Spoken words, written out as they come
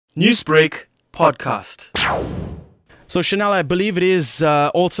Newsbreak Podcast. So, Shanell, I believe it is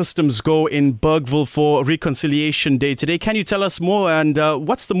all systems go in Bergville for Reconciliation Day today. Can you tell us more, and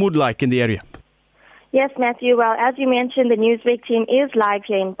what's the mood like in the area? Yes, Matthew. Well, as you mentioned, the Newsbreak team is live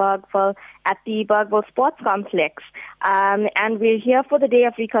here in Bergville at the Bergville Sports Complex. And we're here for the Day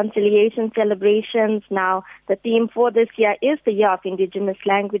of Reconciliation celebrations. Now, the theme for this year is the Year of Indigenous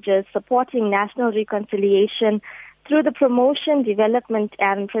Languages, supporting national reconciliation through the promotion, development,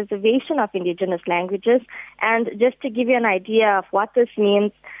 and preservation of indigenous languages. And just to give you an idea of what this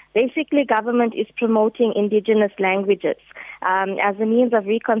means, basically government is promoting indigenous languages as a means of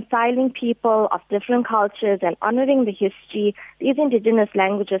reconciling people of different cultures and honoring the history these indigenous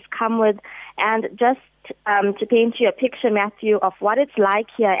languages come with. And just to paint you a picture, Matthew, of what it's like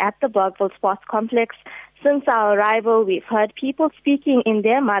here at the Bergville Sports Complex, since our arrival, we've heard people speaking in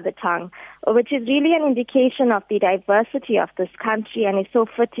their mother tongue, which is really an indication of the diversity of this country and is so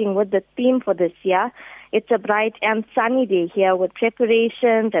fitting with the theme for this year. It's a bright and sunny day here with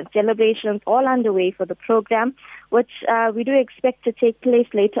preparations and celebrations all underway for the program, which we do expect to take place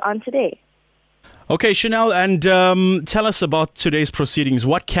later on today. Okay, Shanell, and tell us about today's proceedings.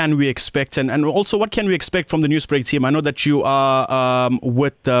 What can we expect, and also what can we expect from the Newsbreak team? I know that you are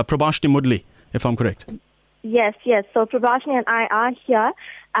with Prabashni Mudli, if I'm correct. Yes. So Prabashni and I are here.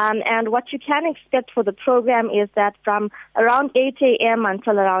 And what you can expect for the program is that from around 8 a.m.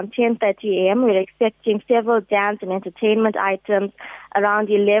 until around 10:30 a.m., we're expecting several dance and entertainment items. Around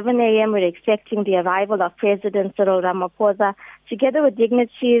 11 a.m., we're expecting the arrival of President Cyril Ramaphosa together with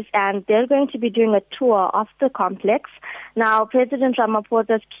dignitaries, and they're going to be doing a tour of the complex. Now, President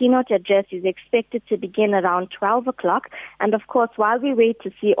Ramaphosa's keynote address is expected to begin around 12 o'clock. And of course, while we wait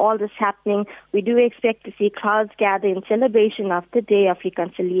to see all this happening, we do expect to see crowds gather in celebration of the Day of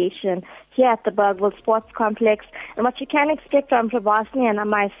Reconciliation here at the Bergville Sports Complex. And what you can expect from Prabashni and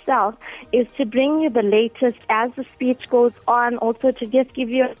myself is to bring you the latest as the speech goes on, also to just give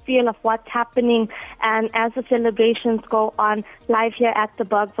you a feel of what's happening and as the celebrations go on live here at the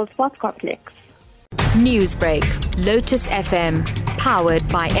Bergville Sports Complex. Newsbreak, Lotus FM, powered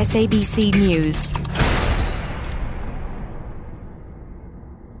by SABC News.